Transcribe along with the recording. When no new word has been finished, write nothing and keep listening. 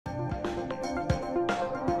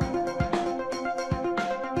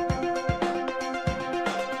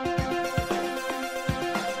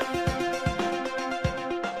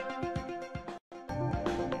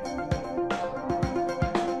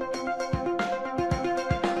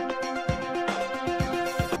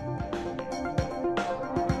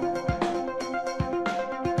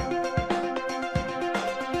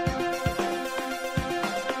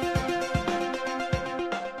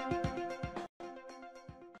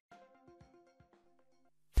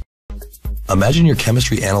Imagine your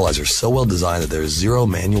chemistry analyzer so well designed that there is zero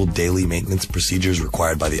manual daily maintenance procedures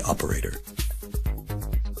required by the operator.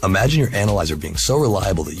 Imagine your analyzer being so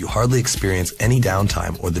reliable that you hardly experience any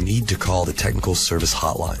downtime or the need to call the technical service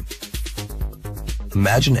hotline.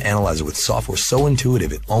 Imagine an analyzer with software so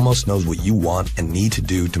intuitive it almost knows what you want and need to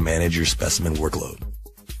do to manage your specimen workload.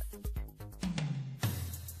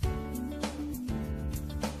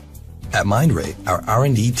 At Mindray, our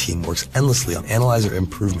R&D team works endlessly on analyzer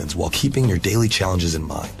improvements while keeping your daily challenges in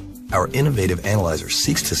mind. Our innovative analyzer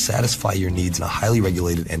seeks to satisfy your needs in a highly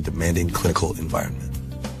regulated and demanding clinical environment.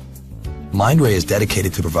 Mindray is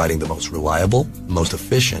dedicated to providing the most reliable, most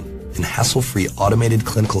efficient, and hassle-free automated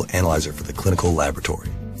clinical analyzer for the clinical laboratory.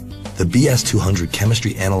 The BS-200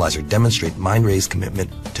 chemistry analyzer demonstrates Mindray's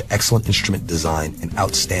commitment to excellent instrument design and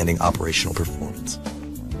outstanding operational performance.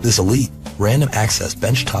 This elite, random access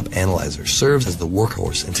benchtop analyzer serves as the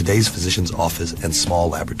workhorse in today's physician's office and small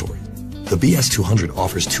laboratories. The BS-200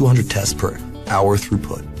 offers 200 tests per hour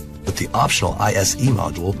throughput. With the optional ISE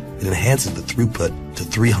module, it enhances the throughput to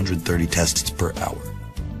 330 tests per hour.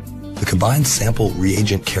 The combined sample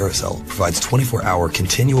reagent carousel provides 24-hour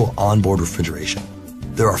continual onboard refrigeration.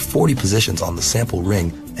 There are 40 positions on the sample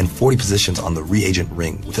ring and 40 positions on the reagent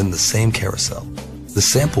ring within the same carousel. The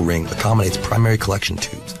sample ring accommodates primary collection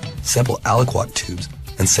tubes, sample aliquot tubes,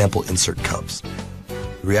 and sample insert cups.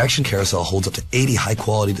 The reaction carousel holds up to 80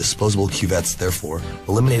 high-quality disposable cuvettes, therefore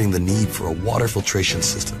eliminating the need for a water filtration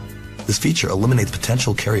system. This feature eliminates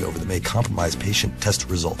potential carryover that may compromise patient test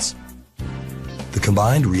results. The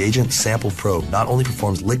combined reagent sample probe not only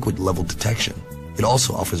performs liquid level detection, it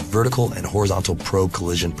also offers vertical and horizontal probe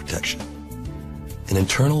collision protection. An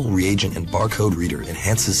internal reagent and barcode reader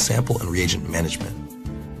enhances sample and reagent management.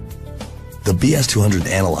 The BS-200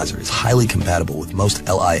 analyzer is highly compatible with most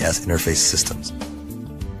LIS interface systems.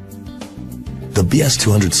 The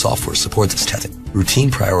BS-200 software supports testing, routine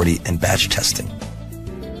priority, and batch testing.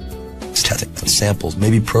 Testing and samples may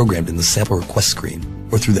be programmed in the sample request screen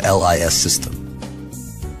or through the LIS system.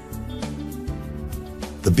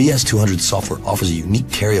 The BS-200 software offers a unique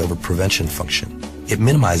carryover prevention function. It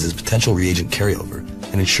minimizes potential reagent carryover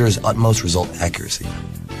and ensures utmost result accuracy.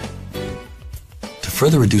 To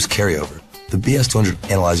further reduce carryover, the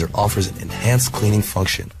BS-200 analyzer offers an enhanced cleaning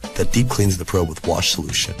function that deep cleans the probe with wash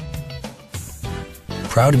solution.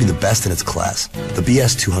 Proud to be the best in its class, the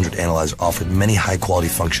BS-200 analyzer offered many high-quality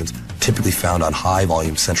functions typically found on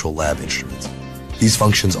high-volume central lab instruments. These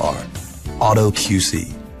functions are Auto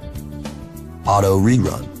QC, Auto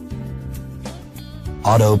Rerun,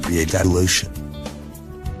 Auto Reagent Dilution,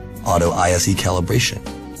 Auto ISE Calibration,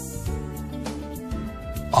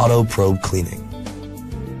 Auto Probe Cleaning,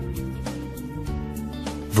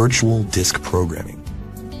 Virtual Disk Programming,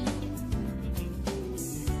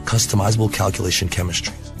 Customizable Calculation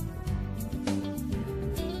Chemistries,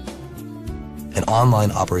 an Online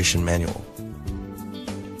Operation Manual,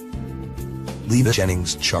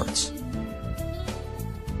 Levi-Jennings Charts,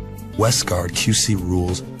 Westgard QC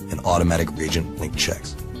Rules, and Automatic Reagent Link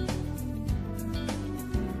Checks.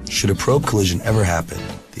 Should a probe collision ever happen,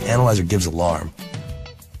 the analyzer gives alarm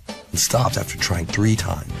and stops after trying 3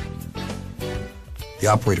 times. The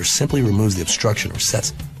operator simply removes the obstruction or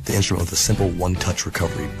sets the instrument with a simple one-touch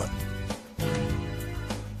recovery button.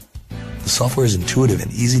 The software is intuitive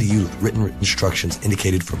and easy to use with written instructions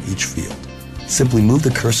indicated from each field. Simply move the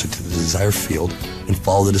cursor to the desired field and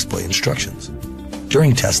follow the display instructions.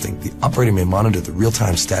 During testing, the operator may monitor the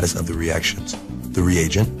real-time status of the reactions, the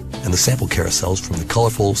reagent, and the sample carousels from the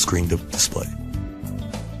colorful screen display.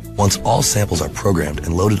 Once all samples are programmed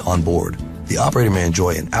and loaded on board, the operator may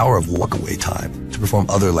enjoy an hour of walk-away time to perform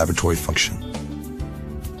other laboratory functions.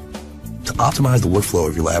 To optimize the workflow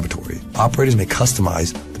of your laboratory, operators may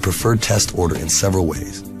customize the preferred test order in several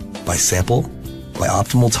ways: by sample, by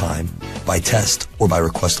optimal time, by test, or by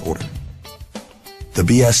request order. The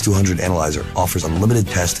BS-200 analyzer offers unlimited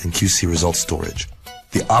test and QC result storage.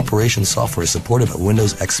 The operation software is supportive of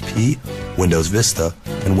Windows XP, Windows Vista,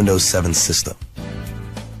 and Windows 7 system.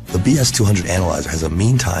 The BS-200 analyzer has a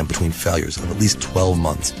mean time between failures of at least 12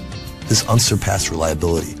 months. This unsurpassed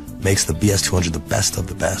reliability makes the BS-200 the best of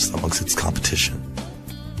the best amongst its competition.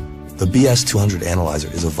 The BS-200 analyzer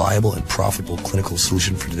is a viable and profitable clinical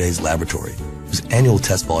solution for today's laboratory, whose annual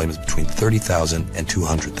test volume is between 30,000 and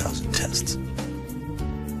 200,000 tests.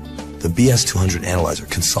 The BS-200 analyzer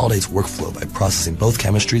consolidates workflow by processing both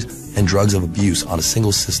chemistries and drugs of abuse on a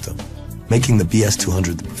single system, making the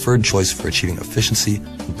BS-200 the preferred choice for achieving efficiency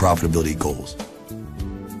and profitability goals.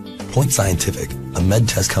 Point Scientific, a med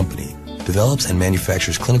test company, develops and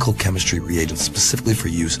manufactures clinical chemistry reagents specifically for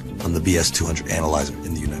use on the BS-200 analyzer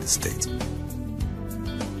in the United States.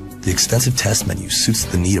 The extensive test menu suits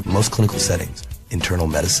the need of most clinical settings: internal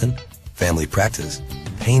medicine, family practice,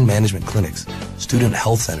 pain management clinics, student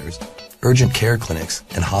health centers, urgent care clinics,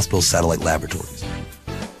 and hospital satellite laboratories.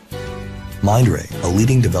 Mindray, a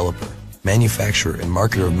leading developer, manufacturer, and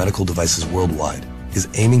marketer of medical devices worldwide, is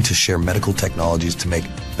aiming to share medical technologies to make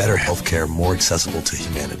better healthcare more accessible to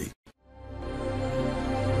humanity.